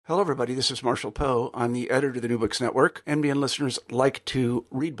Hello, everybody. This is Marshall Poe. I'm the editor of the New Books Network. NBN listeners like to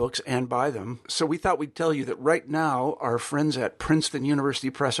read books and buy them. So we thought we'd tell you that right now, our friends at Princeton University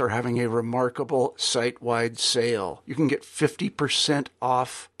Press are having a remarkable site-wide sale. You can get 50%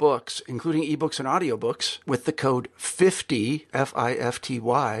 off books, including ebooks and audiobooks, with the code 50,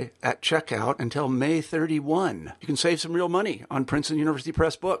 F-I-F-T-Y, at checkout until May 31. You can save some real money on Princeton University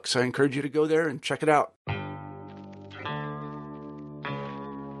Press books. I encourage you to go there and check it out.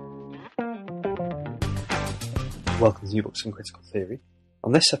 Welcome to New Books in Critical Theory.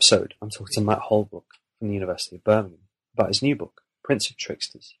 On this episode, I'm talking to Matt Holbrook from the University of Birmingham about his new book, Prince of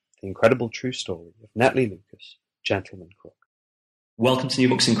Tricksters, The Incredible True Story of Netley Lucas, Gentleman Crook. Welcome to New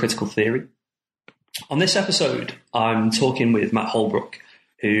Books in Critical Theory. On this episode, I'm talking with Matt Holbrook,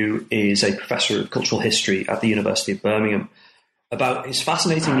 who is a professor of cultural history at the University of Birmingham, about his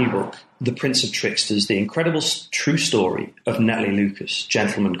fascinating new book, The Prince of Tricksters, The Incredible True Story of Netley Lucas,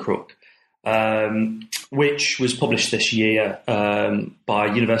 Gentleman Crook, which was published this year by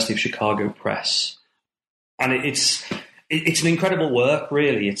University of Chicago Press. And it's an incredible work,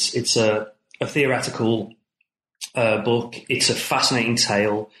 really. It's a theoretical book. It's a fascinating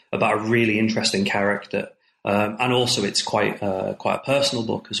tale about a really interesting character. And also it's quite a personal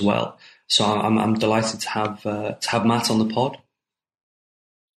book as well. So I'm delighted to have Matt on the pod.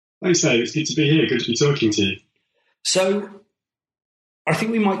 Thanks, Dave. It's good to be here. Good to be talking to you. So I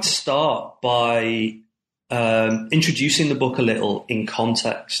think we might start by introducing the book a little in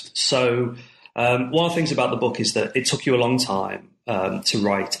context. So one of the things about the book is that it took you a long time to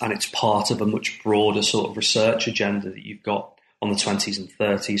write, and it's part of a much broader sort of research agenda that you've got on the 20s and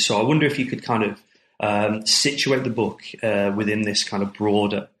 30s. So I wonder if you could kind of situate the book within this kind of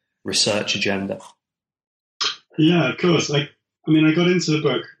broader research agenda. Yeah, of course. I got into the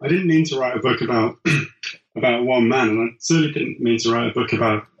book. I didn't mean to write a book about one man, and I certainly didn't mean to write a book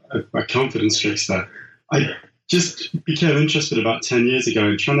about a confidence trickster. I just became interested about 10 years ago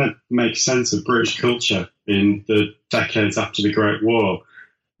in trying to make sense of British culture in the decades after the Great War,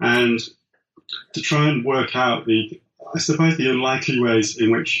 and to try and work out the unlikely ways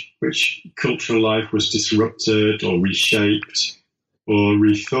in which cultural life was disrupted or reshaped or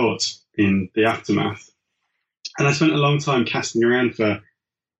rethought in the aftermath. And I spent a long time casting around for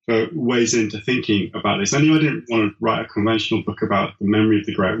ways into thinking about this. I knew I didn't want to write a conventional book about the memory of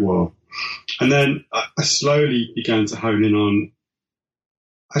the Great War. And then I slowly began to hone in on,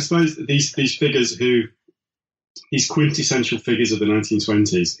 I suppose, these figures these quintessential figures of the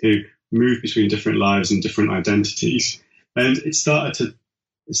 1920s who moved between different lives and different identities. And it started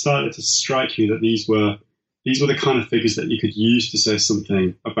to strike me that these were the kind of figures that you could use to say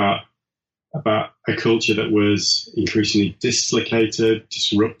something about a culture that was increasingly dislocated,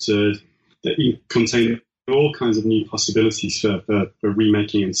 disrupted, that contained all kinds of new possibilities for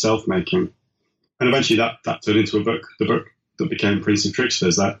remaking and self-making. And eventually that turned into the book that became Prince of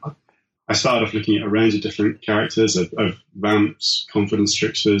Tricksters. I started off looking at a range of different characters of vamps, confidence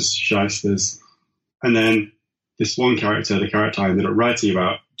tricksters, shysters. And then this one character, the character I ended up writing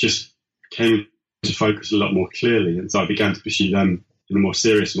about, just came to focus a lot more clearly. And so I began to pursue them in a more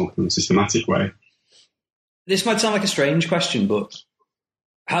serious, more systematic way. This might sound like a strange question, but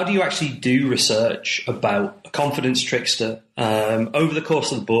how do you actually do research about a confidence trickster? Over the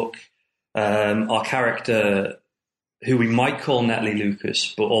course of the book, our character, who we might call Netley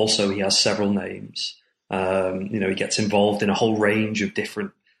Lucas, but also he has several names. He gets involved in a whole range of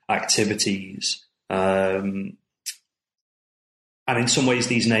different activities. And in some ways,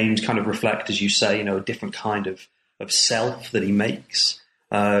 these names kind of reflect, as you say, a different kind of self that he makes.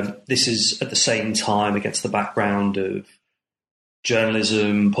 This is at the same time against the background of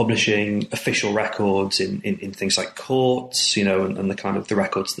journalism, publishing, official records in things like courts, and the kind of the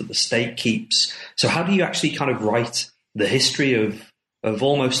records that the state keeps. So how do you actually kind of write the history of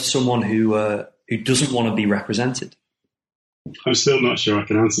almost someone who doesn't want to be represented? I'm still not sure I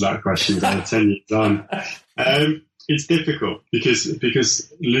can answer that question 10 years on. It's difficult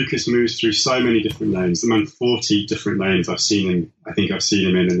because Lucas moves through so many different names. Among 40 different names I think I've seen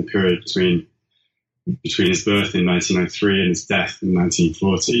him in the period between his birth in 1903 and his death in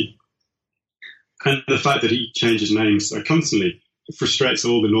 1940. And the fact that he changes names so constantly frustrates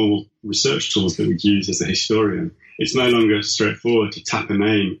all the normal research tools that we use as a historian. It's no longer straightforward to tap a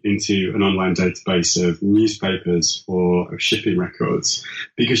name into an online database of newspapers or of shipping records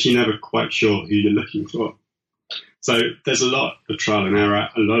because you're never quite sure who you're looking for. So there's a lot of trial and error,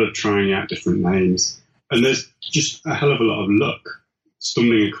 a lot of trying out different names, and there's just a hell of a lot of luck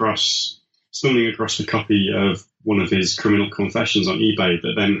stumbling across a copy of one of his criminal confessions on eBay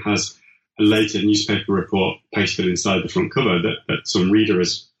that then has a later newspaper report pasted inside the front cover that some reader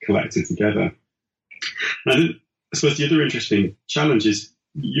has collected together. And I suppose the other interesting challenge is,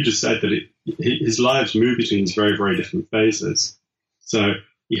 you just said that his lives move between these very, very different phases. So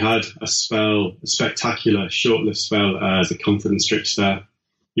he had a spectacular, short-lived spell as a confidence trickster.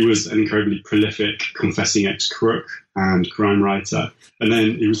 He was an incredibly prolific confessing ex-crook and crime writer. And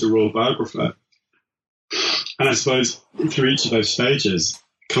then he was a royal biographer. And I suppose through each of those stages,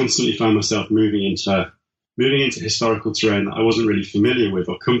 constantly found myself moving into historical terrain that I wasn't really familiar with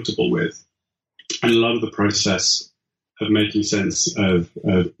or comfortable with. And a lot of the process of making sense of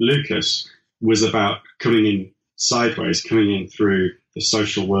Lucas was about coming in sideways, coming in through the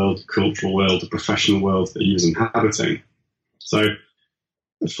social world, the cultural world, the professional world that he was inhabiting. So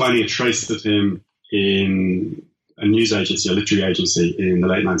finding a trace of him in a news agency, a literary agency in the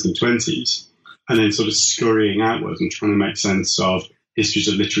late 1920s, and then sort of scurrying outwards and trying to make sense of histories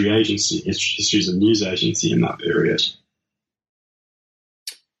of literary agency, histories of news agency in that period.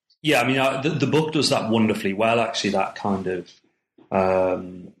 Yeah, I mean, the book does that wonderfully well, actually, that kind of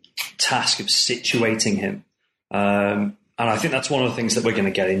task of situating him. And I think that's one of the things that we're going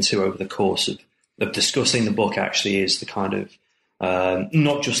to get into over the course of discussing the book, actually, is the kind of,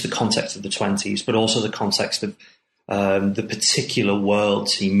 not just the context of the 20s, but also the context of the particular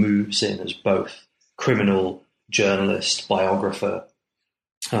worlds he moves in as both criminal, journalist, biographer.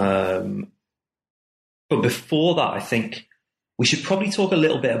 But before that, I think we should probably talk a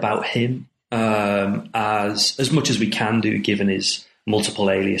little bit about him, as much as we can do, given his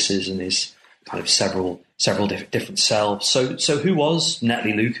multiple aliases and his kind of several different selves. So who was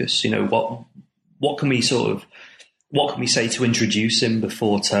Netley Lucas? You know, what can we say to introduce him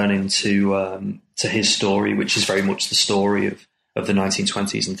before turning to his story, which is very much the story of the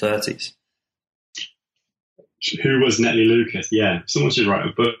 1920s and 30s? Who was Netley Lucas? Yeah, someone should write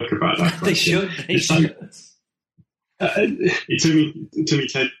a book about that. They should. It took me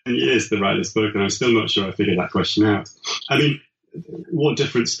 10 years to write this book, and I'm still not sure I figured that question out. I mean, what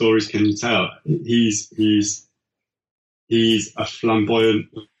different stories can you tell? He's a flamboyant,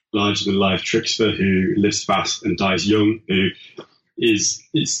 larger-than-life trickster who lives fast and dies young, who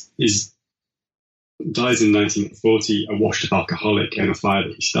dies in 1940, a washed-up alcoholic in a fire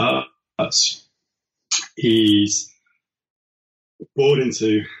that he starts. He's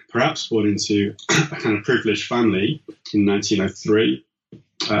perhaps born into a kind of privileged family in 1903.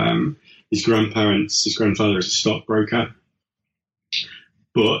 His grandfather is a stockbroker,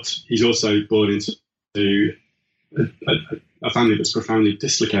 but he's also born into a family that's profoundly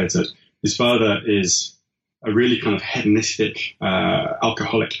dislocated. His father is a really kind of hedonistic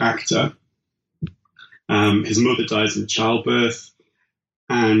alcoholic actor. His mother dies in childbirth.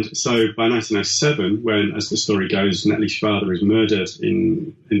 And so by 1907, when, as the story goes, Netley's father is murdered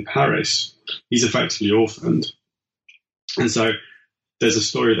in Paris, he's effectively orphaned. And so there's a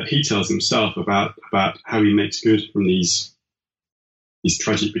story that he tells himself about how he makes good from these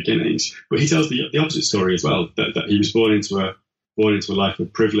tragic beginnings. But he tells the opposite story as well, that he was born into a life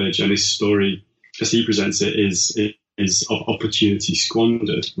of privilege, and his story, as he presents it, is of opportunity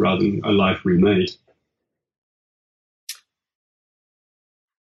squandered rather than a life remade.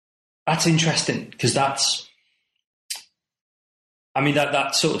 That's interesting, because that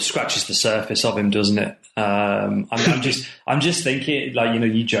sort of scratches the surface of him, doesn't it? I'm just thinking, like, you know,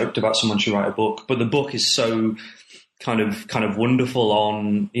 you joked about someone should write a book, but the book is so kind of wonderful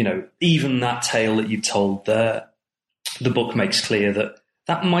on, you know, even that tale that you've told there. The book makes clear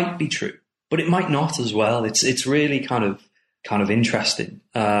that might be true, but it might not as well. It's really kind of interesting,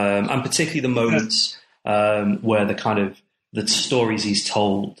 and particularly the moments where the stories he's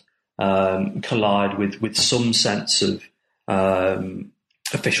told collide with some sense of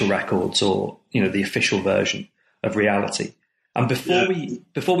official records, or, you know, the official version of reality. And before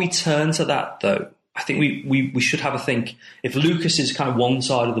we turn to that, though, I think we should have a think. If Lucas is kind of one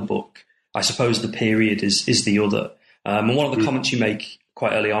side of the book, I suppose the period is the other. And one of the comments you make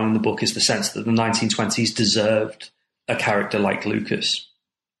quite early on in the book is the sense that the 1920s deserved a character like Lucas.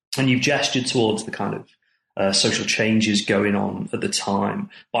 And you've gestured towards the kind of social changes going on at the time.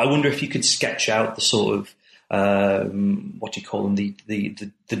 But I wonder if you could sketch out the sort of, what do you call them,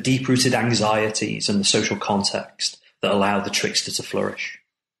 the deep-rooted anxieties and the social context that allow the trickster to flourish.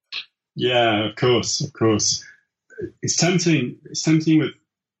 Yeah, of course. It's tempting with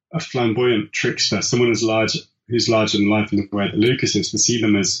a flamboyant trickster, someone who's larger than life in the way that Lucas is, to see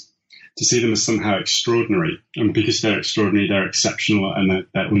them as somehow extraordinary. And because they're extraordinary, they're exceptional and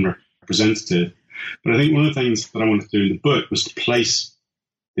they're unrepresentative. But I think one of the things that I wanted to do in the book was to place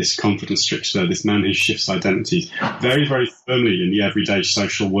this confidence trickster, this man who shifts identities, very, very firmly in the everyday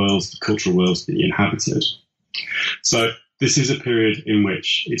social worlds, the cultural worlds that he inhabited. So this is a period in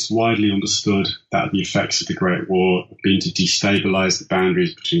which it's widely understood that the effects of the Great War have been to destabilize the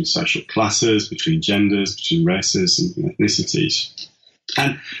boundaries between social classes, between genders, between races and ethnicities.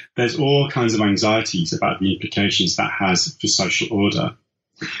 And there's all kinds of anxieties about the implications that has for social order.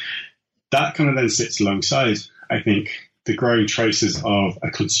 That kind of then sits alongside, I think, the growing traces of a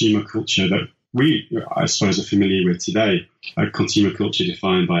consumer culture that we, I suppose, are familiar with today, a consumer culture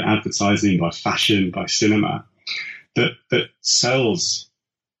defined by advertising, by fashion, by cinema, that sells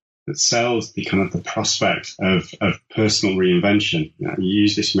the kind of the prospect of personal reinvention. You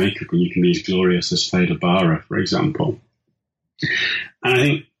use this makeup and you can be as glorious as Theda Bara, for example. And I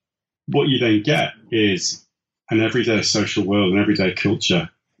think what you then get is an everyday social world, an everyday culture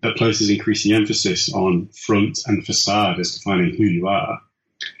that places increasing emphasis on front and facade as defining who you are.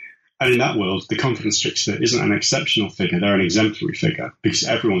 And in that world, the confidence trickster isn't an exceptional figure, they're an exemplary figure because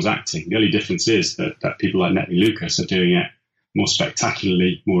everyone's acting. The only difference is that people like Netley Lucas are doing it more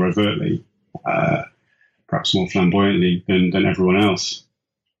spectacularly, more overtly, perhaps more flamboyantly than everyone else.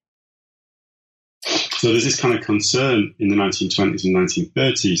 So there's this kind of concern in the 1920s and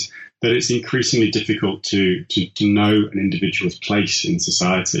 1930s that it's increasingly difficult to know an individual's place in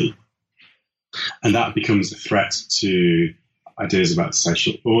society. And that becomes a threat to ideas about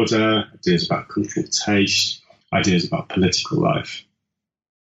social order, ideas about cultural taste, ideas about political life.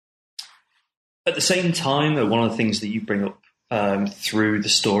 At the same time, one of the things that you bring up through the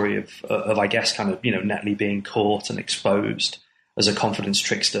story of I guess, kind of, Netley being caught and exposed as a confidence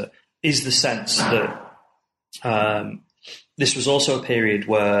trickster is the sense that this was also a period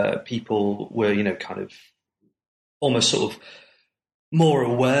where people were, kind of almost sort of more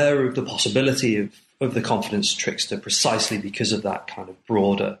aware of the possibility of the confidence trickster precisely because of that kind of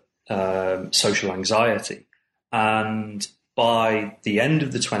broader social anxiety. And by the end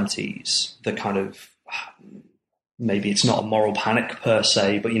of the 20s, the kind of, maybe it's not a moral panic per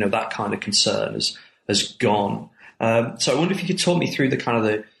se, but, that kind of concern has gone. So I wonder if you could talk me through the kind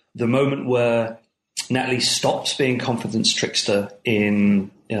of the moment where Netley stops being confidence trickster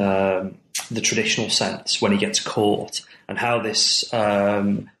in the traditional sense when he gets caught, and how this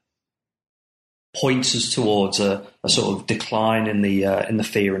points us towards a sort of decline in the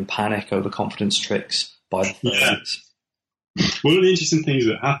fear and panic over confidence tricks by the 30s. Yeah. One of the interesting things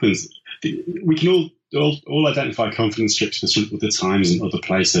that happens, we can all identify confidence tricks for some other times and other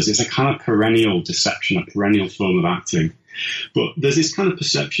places. It's a kind of perennial deception, a perennial form of acting. But there's this kind of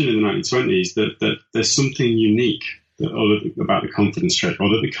perception in the 1920s that there's something unique about the confidence trick, or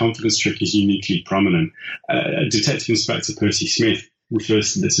that the confidence trick is uniquely prominent. Detective Inspector Percy Smith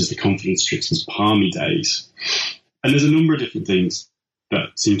refers to this as the confidence trickster's palmy days. And there's a number of different things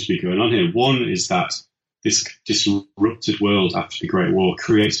that seem to be going on here. One is that this disrupted world after the Great War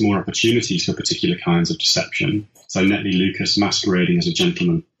creates more opportunities for particular kinds of deception. So Netley Lucas masquerading as a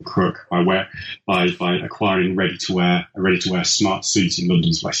gentleman crook by acquiring a ready-to-wear smart suit in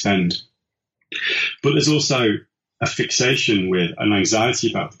London's West End. But there's also a fixation with an anxiety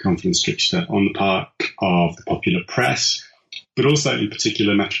about the confidence trickster on the part of the popular press, but also in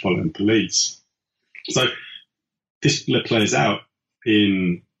particular Metropolitan Police. So this plays out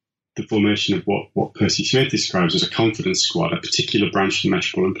in the formation of what Percy Smith describes as a confidence squad, a particular branch of the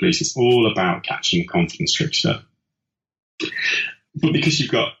Metropolitan Police. It's all about catching the confidence trickster. But because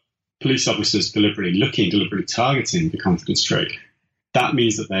you've got police officers deliberately targeting the confidence trick, that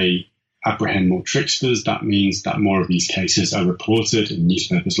means that they apprehend more tricksters. That means that more of these cases are reported in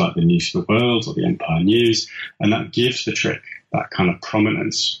newspapers like the News of the World or the Empire News, and that gives the trick that kind of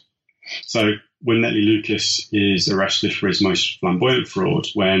prominence. So when Netley Lucas is arrested for his most flamboyant fraud,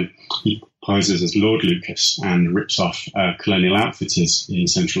 when he poses as Lord Lucas and rips off colonial outfitters in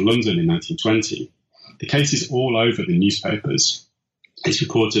central London in 1920, the case is all over the newspapers. It's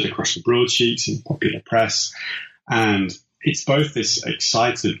reported across the broadsheets in the popular press, and it's both this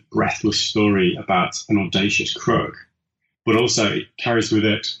excited, breathless story about an audacious crook, but also it carries with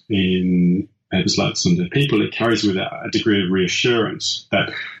it, in papers like Sunday People, it carries with it a degree of reassurance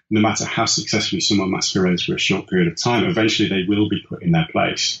that no matter how successfully someone masquerades for a short period of time, eventually they will be put in their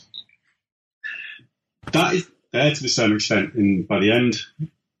place. That is there to a certain extent by the end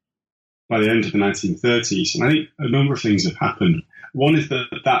of the 1930s, and I think a number of things have happened. One is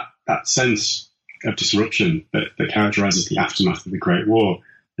that sense of disruption that characterises the aftermath of the Great War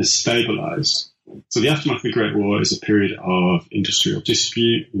has stabilised. So the aftermath of the Great War is a period of industrial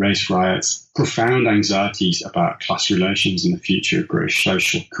dispute, race riots, profound anxieties about class relations and the future of British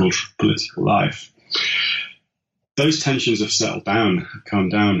social, cultural, political life. Those tensions have settled down, have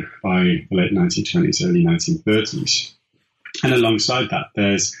calmed down by the late 1920s, early 1930s. And alongside that,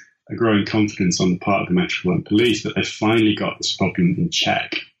 there's a growing confidence on the part of the Metropolitan Police that they finally got this problem in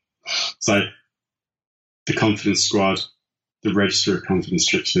check. So the Confidence Squad, the Register of Confidence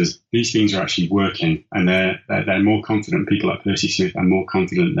Tricksters, these things are actually working, and they're more confident. People like Percy Smith are more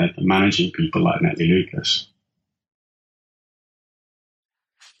confident they're managing people like Netley Lucas.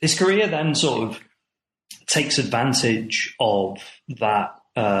 His career then sort of takes advantage of that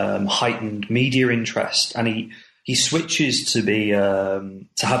heightened media interest, and he switches to be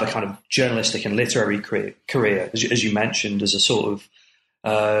to have a kind of journalistic and literary career, as you mentioned, as a sort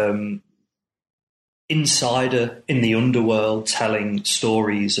of insider in the underworld, telling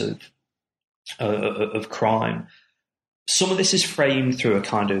stories of crime. Some of this is framed through a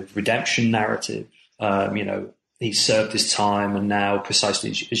kind of redemption narrative. He served his time, and now, precisely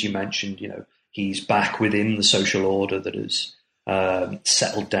as you mentioned, he's back within the social order that has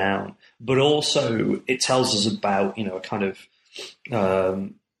settled down. But also, it tells us about a kind of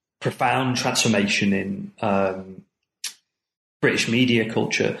profound transformation in British media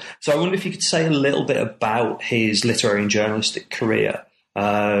culture. So I wonder if you could say a little bit about his literary and journalistic career,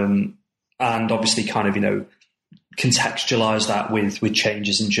 and obviously kind of contextualise that with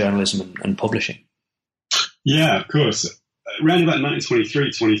changes in journalism and publishing. Yeah, of course. Around about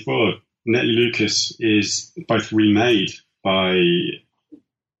 1923-24, Netley Lucas is both remade by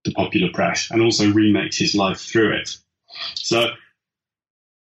the popular press and also remakes his life through it. So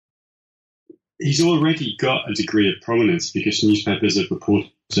he's already got a degree of prominence because newspapers have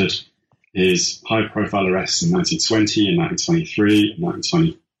reported his high-profile arrests in 1920 and 1923 and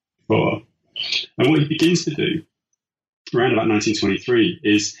 1924. And what he begins to do around about 1923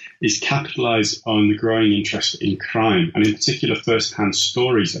 is capitalise on the growing interest in crime, and in particular first-hand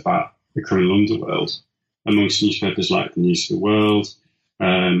stories about the criminal underworld amongst newspapers like the News of the World,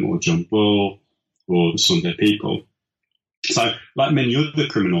 or John Bull, or the Sunday People. So, like many other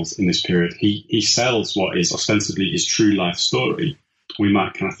criminals in this period, he sells what is ostensibly his true life story. We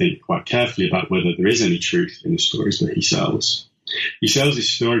might kind of think quite carefully about whether there is any truth in the stories that he sells. He sells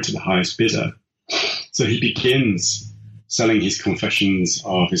his story to the highest bidder. So he begins selling his confessions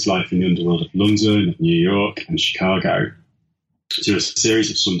of his life in the underworld of London, of New York, and Chicago to a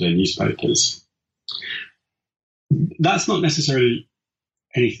series of Sunday newspapers. That's not necessarily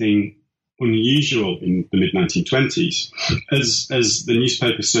anything unusual in the mid-1920s. As the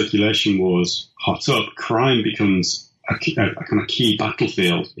newspaper circulation wars hot up, crime becomes a kind of key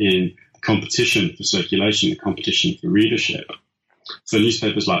battlefield in the competition for circulation, the competition for readership. So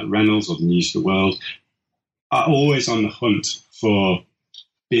newspapers like Reynolds or the News of the World are always on the hunt for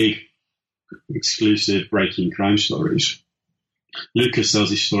big, exclusive, breaking crime stories. Lucas sells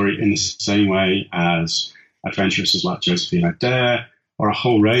his story in the same way as adventurers like Josephine Adair or a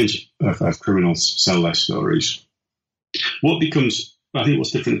whole range of criminals sell their stories. I think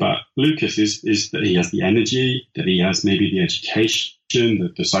what's different about Lucas is that he has the energy, that he has maybe the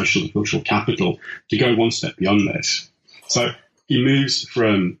education, the social and cultural capital to go one step beyond this. So he moves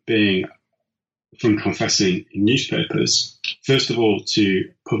from confessing in newspapers, first of all, to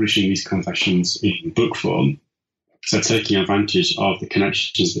publishing these confessions in book form, so taking advantage of the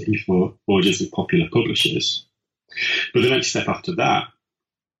connections that he forges with popular publishers. But the next step after that,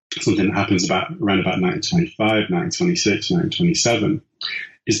 something that happens around about 1925, 1926, 1927,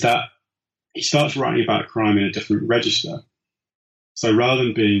 is that he starts writing about crime in a different register. So rather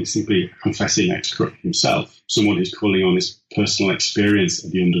than being simply a confessing ex-crook himself, someone who's calling on his personal experience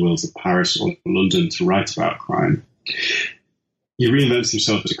of the underworlds of Paris or London to write about crime, he reinvents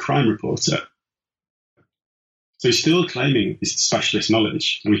himself as a crime reporter. So he's still claiming this specialist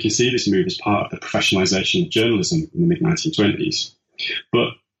knowledge, and we can see this move as part of the professionalisation of journalism in the mid-1920s. But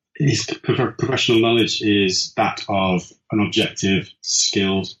his professional knowledge is that of an objective,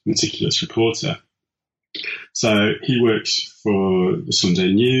 skilled, meticulous reporter. So he works for the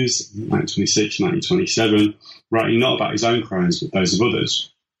Sunday News in 1926, 1927, writing not about his own crimes, but those of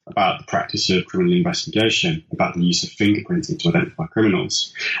others, about the practice of criminal investigation, about the use of fingerprinting to identify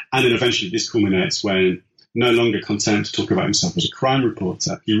criminals. And then eventually this culminates when, no longer content to talk about himself as a crime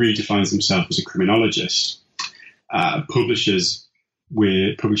reporter, he redefines himself as a criminologist. Publishers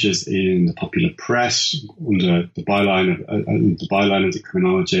in the popular press under the byline of the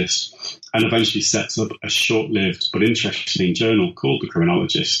criminologist, and eventually sets up a short-lived but interesting journal called The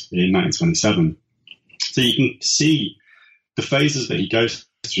Criminologist in 1927. So you can see the phases that he goes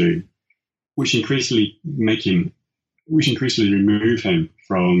through, which increasingly remove him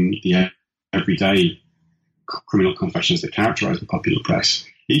from the everyday criminal confessions that characterize the popular press.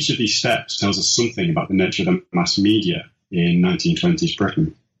 Each of these steps tells us something about the nature of the mass media in 1920s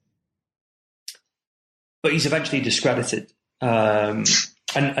Britain. But he's eventually discredited.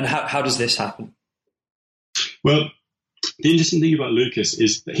 And how does this happen? Well, the interesting thing about Lucas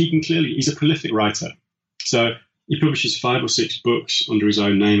is that he's a prolific writer. So he publishes 5 or 6 books under his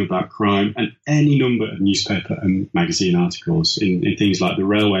own name about crime and any number of newspaper and magazine articles in things like the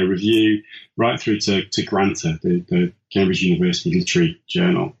Railway Review, right through to Granta, the Cambridge University Literary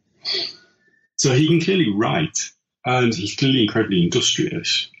Journal. So he can clearly write, and he's clearly incredibly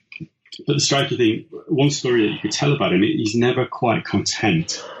industrious. But the striking thing, one story that you could tell about him, he's never quite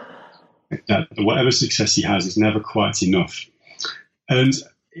content. That whatever success he has is never quite enough. And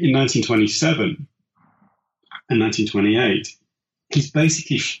in 1927 and 1928, he's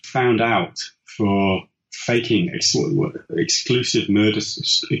basically found out for faking exclusive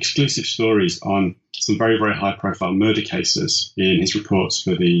stories on some very, very high-profile murder cases in his reports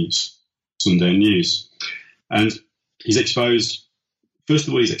for the Sunday News. And he's exposed, first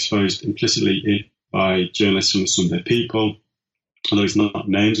of all, he's exposed implicitly by journalists from the Sunday People, although he's not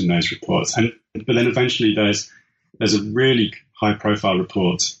named in those reports. But then eventually there's a really high-profile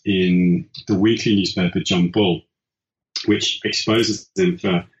report in the weekly newspaper John Bull, which exposes him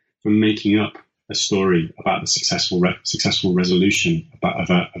for making up a story about the successful resolution of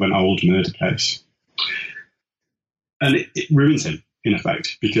an old murder case. And it ruins him, in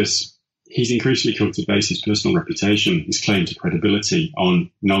effect, because he's increasingly come to base his personal reputation, his claim to credibility on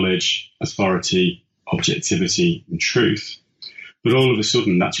knowledge, authority, objectivity, and truth. But all of a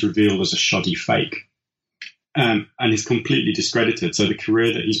sudden, that's revealed as a shoddy fake, and is completely discredited. So the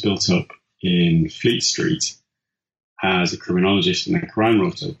career that he's built up in Fleet Street as a criminologist and a crime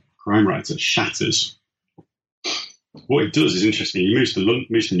writer shatters. What it does is interesting. He moves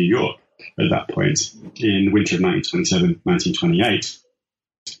to New York at that point in the winter of 1927, 1928,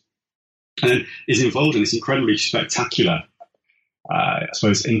 and is involved in this incredibly spectacular,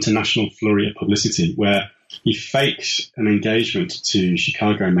 international flurry of publicity where he fakes an engagement to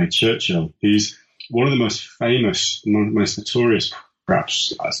Chicago May Churchill, who's one of the most famous, most notorious,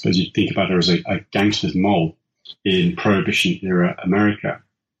 perhaps, I suppose you'd think about her as a gangster's mole in Prohibition-era America.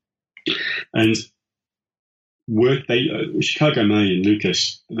 And Chicago May and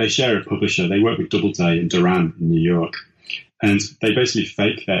Lucas, they share a publisher. They work with Doubleday and Duran in New York. And they basically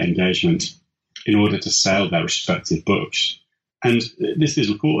fake their engagement in order to sell their respective books. And this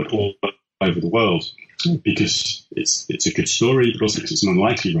is reported all over the world because it's a good story, but also because it's an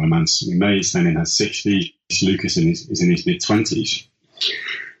unlikely romance. May is then in her 60s, Lucas is in his mid-20s.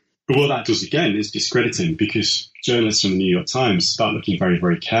 But what that does again is discrediting, because journalists from the New York Times start looking very,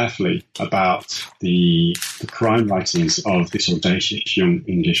 very carefully about the crime writings of this audacious young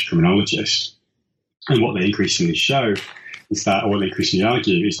English criminologist. And what they increasingly show is that, or what they increasingly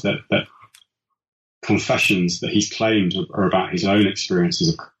argue, is that confessions that he's claimed are about his own experiences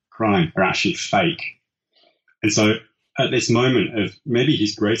of crime are actually fake. And so at this moment of maybe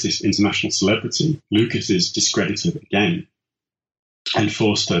his greatest international celebrity, Lucas is discredited again and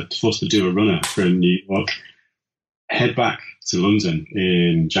forced to do a runner from New York, head back to London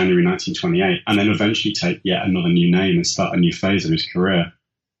in January 1928, and then eventually take yet another new name and start a new phase of his career.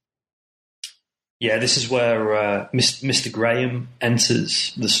 Yeah, this is where Mr. Graham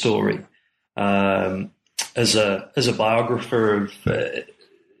enters the story as a biographer of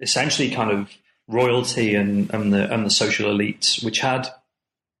essentially kind of royalty and the social elites, which had,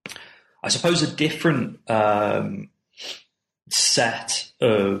 I suppose, a different set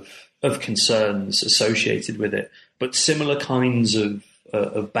of concerns associated with it, but similar kinds of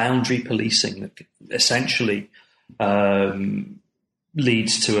boundary policing that essentially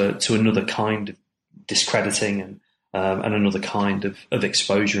leads to another kind of discrediting and another kind of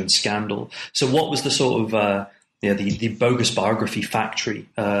exposure and scandal. So, what was the sort of the bogus biography factory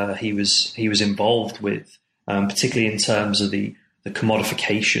he was involved with, particularly in terms of the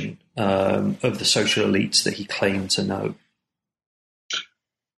commodification of the social elites that he claimed to know?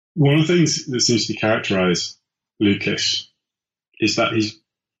 One of the things that seems to characterize Lucas is that he's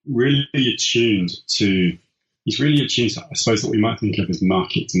really attuned to, I suppose, what we might think of as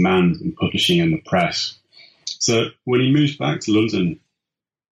market demand in publishing and the press. So when he moves back to London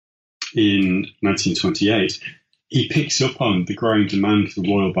in 1928, he picks up on the growing demand for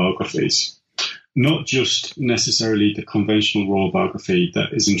royal biographies, not just necessarily the conventional royal biography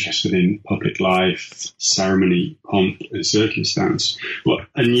that is interested in public life, ceremony, pomp, and circumstance, but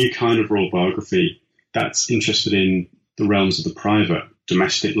a new kind of royal biography that's interested in the realms of the private,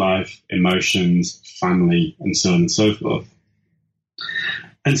 domestic life, emotions, family, and so on and so forth.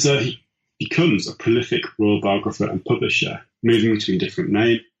 And so he becomes a prolific royal biographer and publisher, moving between different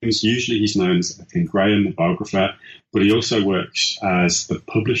names. Usually he's known as Tim Graham, the biographer, but he also works as the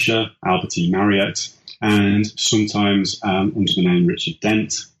publisher, Albert E. Marriott, and sometimes under the name Richard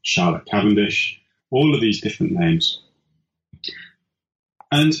Dent, Charlotte Cavendish, all of these different names.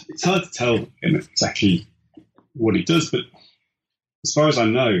 And it's hard to tell exactly what he does, but as far as I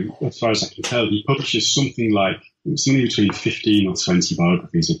know, as far as I can tell, he publishes something between 15 or 20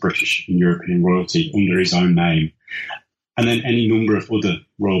 biographies of British and European royalty under his own name, and then any number of other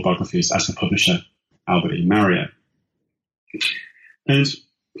royal biographies as the publisher, Albert E. Marriott. And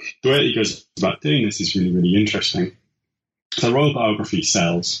the way he goes about doing this is really, really interesting. So royal biography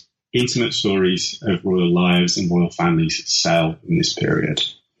sells. Intimate stories of royal lives and royal families sell in this period.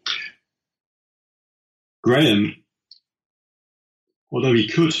 Graham, although he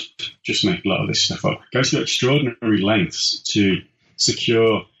could just make a lot of this stuff up, goes to extraordinary lengths to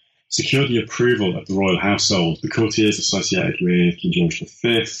secure the approval of the royal household, the courtiers associated with King George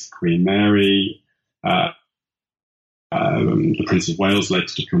V, Queen Mary, the Prince of Wales, later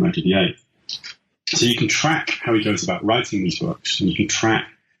to become Edward VIII. So you can track how he goes about writing these books, and you can track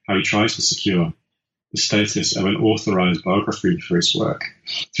how he tries to secure the status of an authorised biography for his work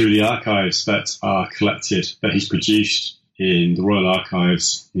through the archives that are collected, that he's produced in the Royal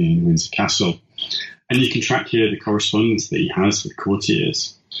Archives in Windsor Castle. And you can track here the correspondence that he has with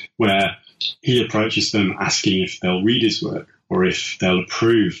courtiers, where he approaches them asking if they'll read his work or if they'll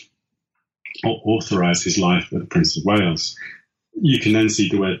approve or authorise his life with the Prince of Wales. You can then see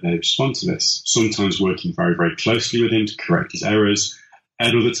the way that they respond to this, sometimes working very, very closely with him to correct his errors,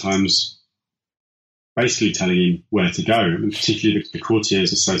 at other times basically telling him where to go. And particularly the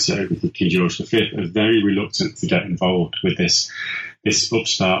courtiers associated with King George V are very reluctant to get involved with this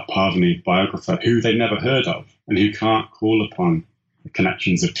upstart parvenu biographer who they've never heard of and who can't call upon the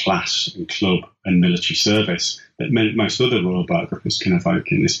connections of class and club and military service that most other royal biographers can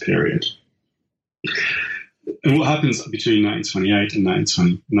evoke in this period. And what happens between 1928 and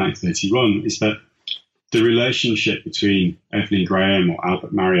 1931 is that the relationship between Evelyn Graham or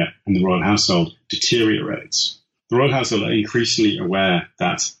Albert Marriott and the royal household deteriorates. The royal household are increasingly aware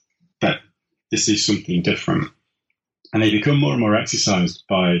that this is something different, and they become more and more exercised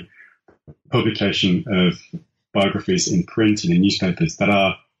by publication of biographies in print and in newspapers that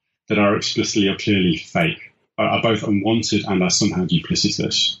are explicitly or clearly fake, are both unwanted and are somehow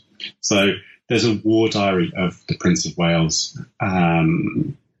duplicitous. So there's a war diary of the Prince of Wales,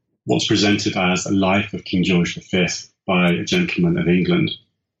 what's presented as a life of King George V by a gentleman of England.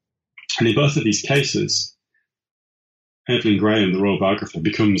 And in both of these cases, Evelyn Graham, the royal biographer,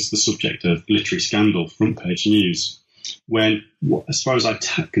 becomes the subject of literary scandal, front page news, when, as far as I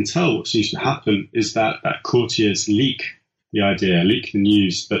can tell, what seems to happen is that courtiers leak the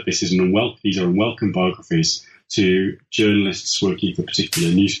news that these are unwelcome biographies to journalists working for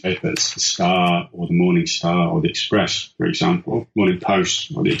particular newspapers, the Star or the Morning Star or the Express, for example, Morning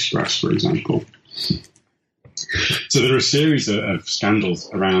Post or the Express, for example. So there are a series of scandals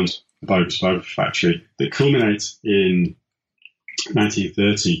around the biography factory that culminate in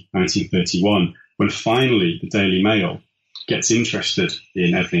 1930, 1931, when finally the Daily Mail gets interested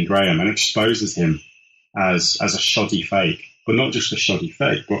in Evelyn Graham and exposes him as a shoddy fake. But not just a shoddy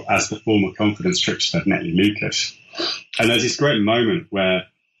fake, but as the former confidence trickster Netley Lucas. And there's this great moment where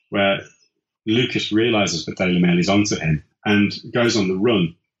Lucas realises the Daily Mail is onto him and goes on the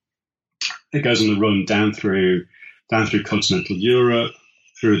run. It goes on the run down through continental Europe,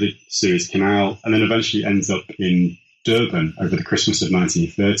 through the Suez Canal, and then eventually ends up in Durban over the Christmas of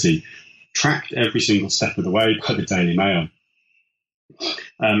 1930, tracked every single step of the way by the Daily Mail.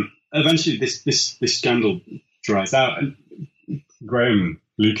 Eventually, this scandal dries out, and Graham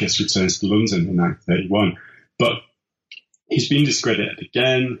Lucas returns to London in 1931, but he's been discredited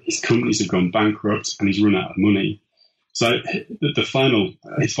again, his companies have gone bankrupt, and he's run out of money. So his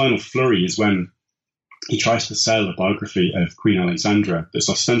final flurry is when he tries to sell a biography of Queen Alexandra that's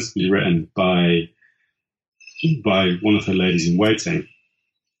ostensibly written by one of her ladies-in-waiting.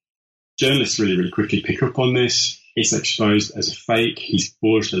 Journalists really, really quickly pick up on this. It's exposed as a fake. He's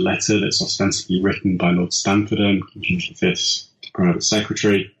forged a letter that's ostensibly written by Lord Stamfordham, King George V's private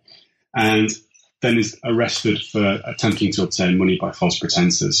secretary, and then is arrested for attempting to obtain money by false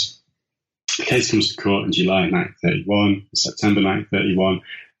pretences. The case comes to court in July 1931, September 1931,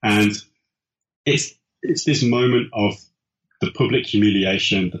 and it's this moment of the public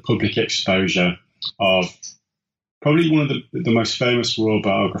humiliation, the public exposure of probably one of the most famous royal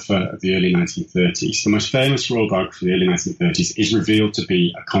biographer of the early 1930s. The most famous royal biographer of the early 1930s is revealed to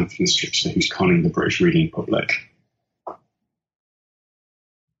be a confidence trickster who's conning the British reading public.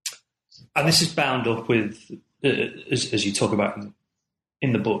 And this is bound up with, as you talk about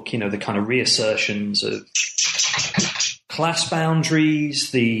in the book, the kind of reassertions of class boundaries,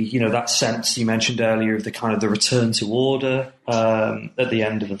 that sense you mentioned earlier of the kind of the return to order at the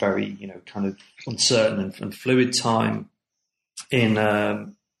end of a very, kind of uncertain and fluid time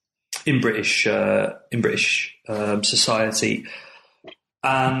in British society.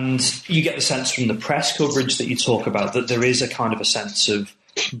 And you get the sense from the press coverage that you talk about that there is a kind of a sense of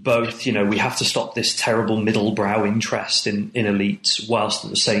both, we have to stop this terrible middle-brow interest in elites, whilst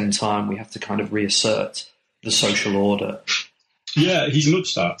at the same time we have to kind of reassert the social order. Yeah, he's an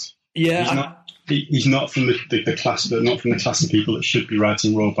upstart. Yeah, he's not from the class, not from the class of people that should be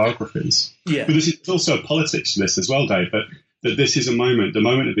writing royal biographies. Yeah, but there's also politics to this as well, Dave. But that this is the moment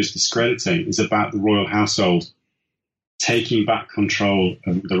of his discrediting is about the royal household taking back control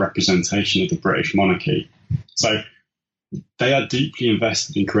of the representation of the British monarchy. So they are deeply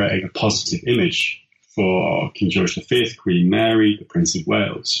invested in creating a positive image for King George V, Queen Mary, the Prince of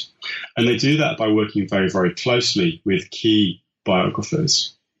Wales. And they do that by working very, very closely with key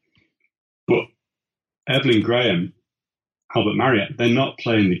biographers. But Evelyn Graham, Albert Marriott, they're not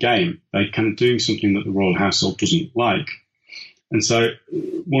playing the game. They're kind of doing something that the royal household doesn't like. And so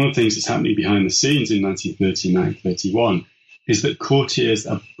one of the things that's happening behind the scenes in 1930 and 1931 is that courtiers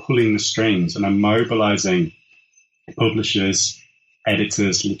are pulling the strings and are mobilizing publishers,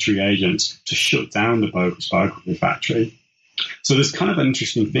 editors, literary agents to shut down the bogus biography factory. So there's kind of an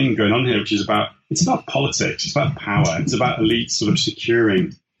interesting thing going on here, which is it's about politics, it's about power, it's about elites sort of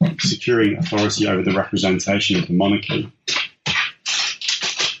securing authority over the representation of the monarchy.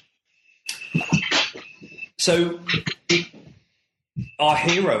 So our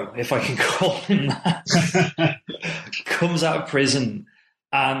hero, if I can call him that, comes out of prison,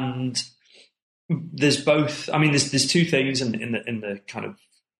 and there's both. I mean, there's two things in the kind of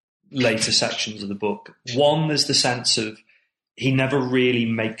later sections of the book. One, there's the sense of he never really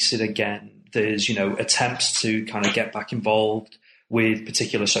makes it again. There's attempts to kind of get back involved with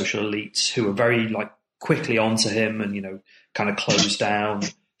particular social elites who are very quickly onto him and kind of close down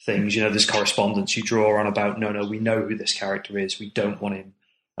things. There's correspondence you draw on about, no, we know who this character is. We don't want him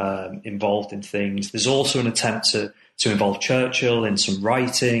involved in things. There's also an attempt to involve Churchill in some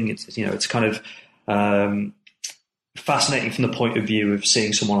writing. It's kind of fascinating from the point of view of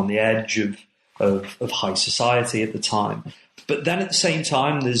seeing someone on the edge of high society at the time. But then at the same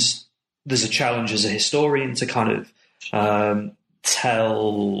time, there's a challenge as a historian to kind of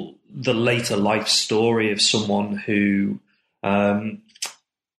tell the later life story of someone who,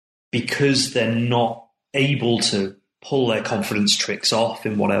 because they're not able to pull their confidence tricks off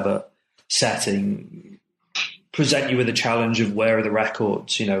in whatever setting, present you with a challenge of where are the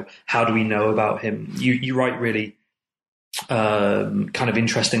records, how do we know about him? You write really kind of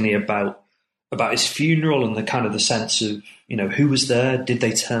interestingly about his funeral and the kind of the sense of, who was there? Did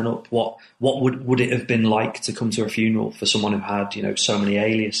they turn up? What would it have been like to come to a funeral for someone who had, so many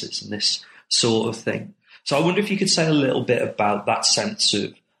aliases and this sort of thing? So I wonder if you could say a little bit about that sense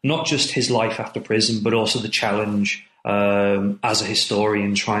of not just his life after prison, but also the challenge as a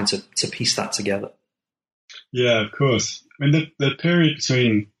historian trying to piece that together. Yeah, of course. I mean, the period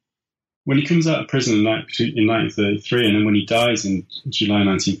between when he comes out of prison in 1933 and then when he dies in July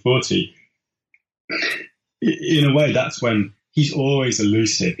 1940, in a way, that's when he's always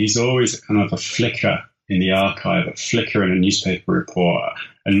elusive. He's always kind of a flicker in the archive, a flicker in a newspaper report,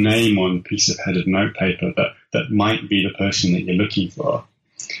 a name on a piece of headed notepaper that might be the person that you're looking for.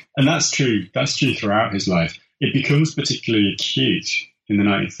 And that's true. That's true throughout his life. It becomes particularly acute in the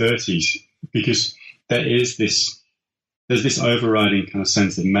 1930s because there's this overriding kind of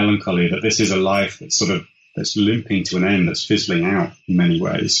sense of melancholy that this is a life that's limping to an end, that's fizzling out in many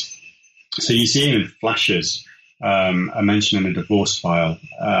ways. So you see in flashes, a mention in a divorce file,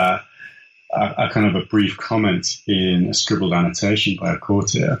 a kind of a brief comment in a scribbled annotation by a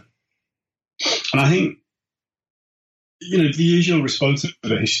courtier. And I think, the usual response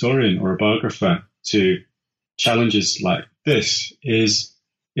of a historian or a biographer to challenges like this is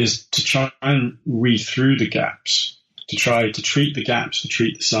to try and read through the gaps, to try to treat the gaps, to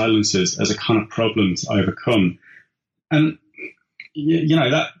treat the silences as a kind of problem to overcome. And,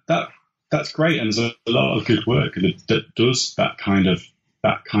 that's great. And there's a lot of good work that does that kind of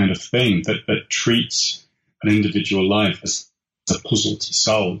thing, that treats an individual life as a puzzle to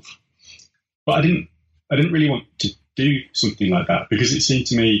solve. But I didn't really want to do something like that because it seemed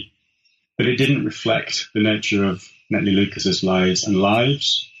to me that it didn't reflect the nature of Netley Lucas's lives,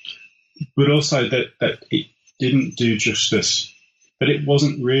 but also that it didn't do justice, that it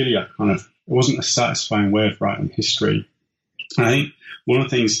wasn't really it wasn't a satisfying way of writing history. And I think one of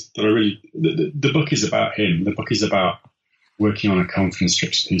the things that the book is about him. The book is about working on a confidence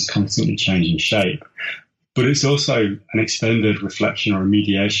trickster who's constantly changing shape. but it's also an extended reflection or a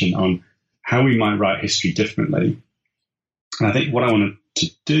mediation on how we might write history differently. And I think what I wanted to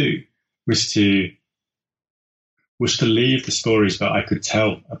do was to leave the stories that I could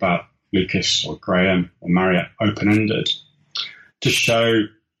tell about Lucas or Graham or Marriott open-ended, to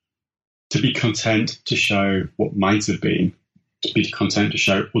be content to show what might have been, to be content to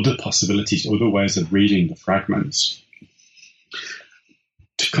show other possibilities, other ways of reading the fragments,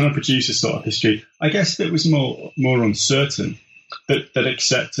 to kind of produce a sort of history, I guess, that was more uncertain, that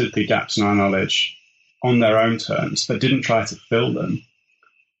accepted the gaps in our knowledge on their own terms, that didn't try to fill them,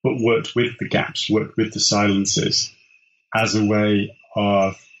 but worked with the gaps, worked with the silences as a way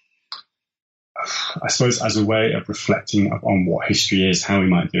of, I suppose, as a way of reflecting on what history is, how we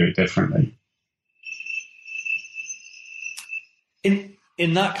might do it differently.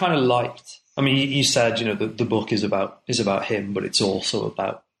 In that kind of light, I mean, you said, the book is about him, but it's also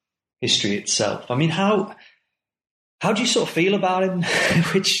about history itself. I mean, how do you sort of feel about him?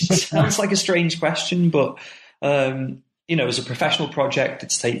 Which sounds like a strange question, but as a professional project,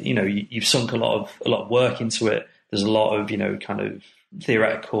 you've sunk a lot of work into it. There's a lot of kind of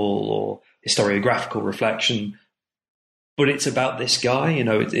theoretical or historiographical reflection, but it's about this guy.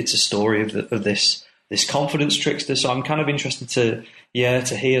 It's a story of this confidence trickster. So I'm kind of interested to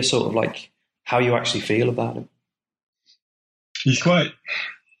hear sort of like how you actually feel about him. He's quite.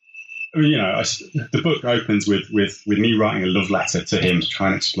 I mean, the book opens with me writing a love letter to him to try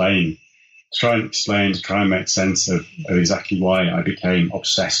and explain, to make sense of exactly why I became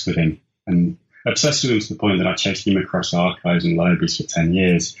obsessed with him, and obsessed with him to the point that I chased him across archives and libraries for 10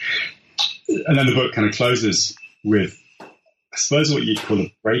 years. And then the book kind of closes with, I suppose, what you'd call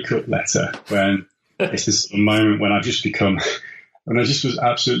a breakup letter, when it's this moment when I just was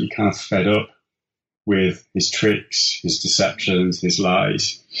absolutely kind of fed up with his tricks, his deceptions, his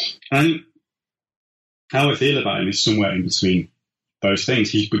lies. And I think how I feel about him is somewhere in between those things.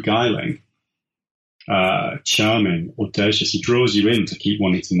 He's beguiling, charming, audacious. He draws you in to keep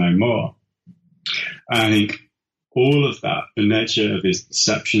wanting to know more. And I think all of that, the nature of his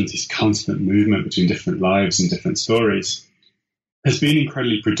deceptions, his constant movement between different lives and different stories, has been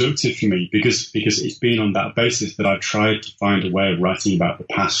incredibly productive for me because it's been on that basis that I've tried to find a way of writing about the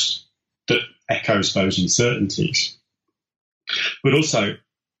past that echoes those uncertainties. But also,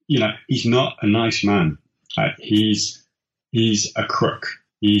 he's not a nice man. He's a crook.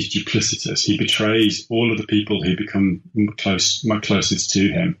 He's duplicitous. He betrays all of the people who become closest to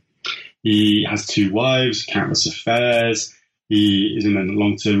him. He has 2 wives, countless affairs. He is in a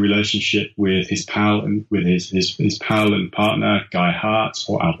long-term relationship with his pal and with his pal and partner, Guy Hart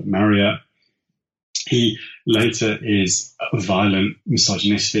or Albert Marriott. He later is a violent,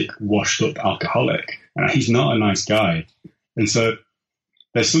 misogynistic, washed-up alcoholic. He's not a nice guy. And so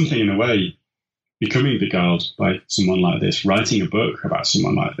there's something, in a way, becoming beguiled by someone like this, writing a book about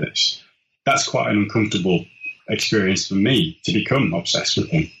someone like this. That's quite an uncomfortable experience for me, to become obsessed with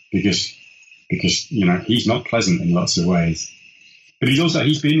him, because he's not pleasant in lots of ways. But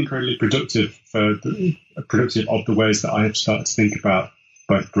he's been incredibly productive of the ways that I have started to think about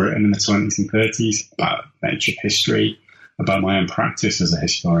both Britain in the 20s and 30s, about nature of history, about my own practice as a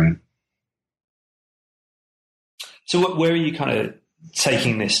historian. So where are you kind of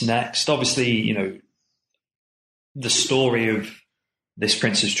taking this next? Obviously, the story of this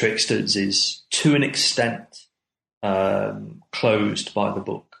Prince of Tricksters is to an extent closed by the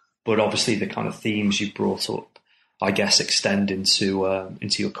book, but obviously the kind of themes you brought up, I guess, extend into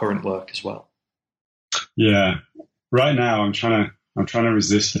your current work as well. Yeah. Right now, I'm trying to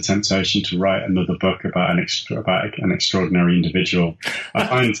resist the temptation to write another book about an extraordinary individual. I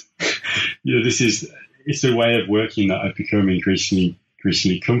find, it's a way of working that I've become increasingly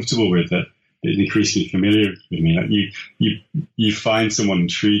comfortable with, that is increasingly familiar with me. Like you find someone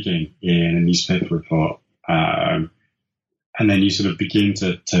intriguing in a newspaper report, and then you sort of begin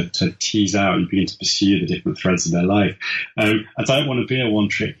to tease out, you begin to pursue the different threads of their life. I don't want to be a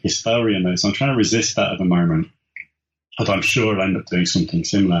one-trick historian, though, so I'm trying to resist that at the moment, although I'm sure I'll end up doing something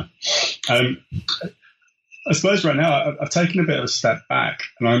similar. I suppose right now I've taken a bit of a step back,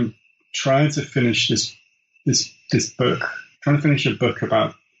 and I'm trying to finish this book, trying to finish a book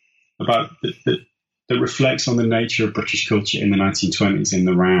about that reflects on the nature of British culture in the 1920s in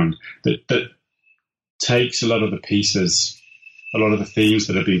the round, that takes a lot of the pieces, a lot of the themes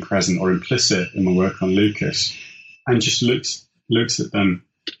that have been present or implicit in my work on Lucas, and just looks at them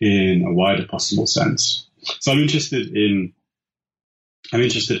in a wider possible sense. So I'm interested in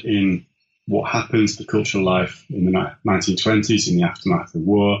what happens to cultural life in the 1920s, in the aftermath of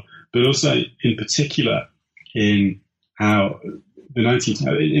war, but also in particular in how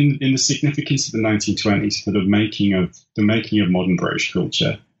in the significance of the 1920s for the making of modern British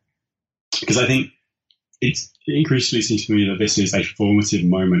culture, because I think it increasingly seems to me that this is a formative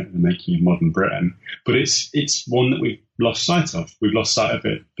moment in the making of modern Britain, but it's one that we've lost sight of. We've lost sight of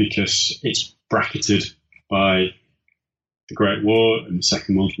it because it's bracketed by the Great War and the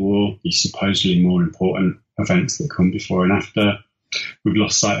Second World War, these supposedly more important events that come before and after. We've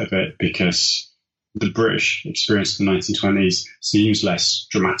lost sight of it because the British experience of the 1920s seems less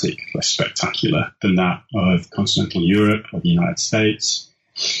dramatic, less spectacular than that of continental Europe or the United States.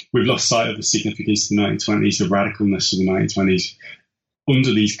 We've lost sight of the significance of the 1920s, the radicalness of the 1920s,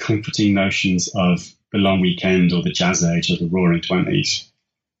 under these comforting notions of the long weekend or the jazz age or the roaring 20s.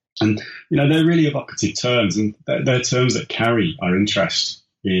 And, they're really evocative terms, and they're terms that carry our interest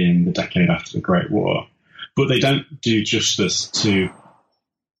in the decade after the Great War. But they don't do justice to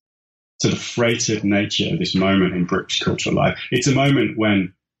the freighted nature of this moment in British cultural life. It's a moment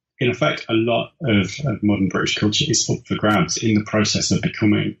when, in effect, a lot of modern British culture is up for grabs in the process of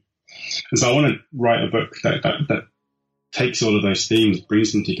becoming. And so I want to write a book that takes all of those themes,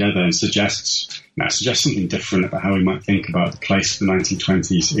 brings them together, and suggests something different about how we might think about the place of the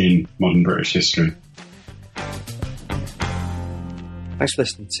 1920s in modern British history. Thanks for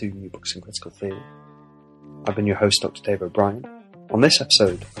listening to New Books in Critical Theory. I've been your host, Dr. Dave O'Brien. On this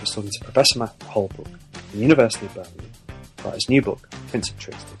episode, I was talking to Professor Matt Holbrook from the University of Birmingham about his new book, Prince of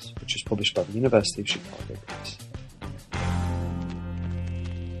Tricksters, which was published by the University of Chicago Press.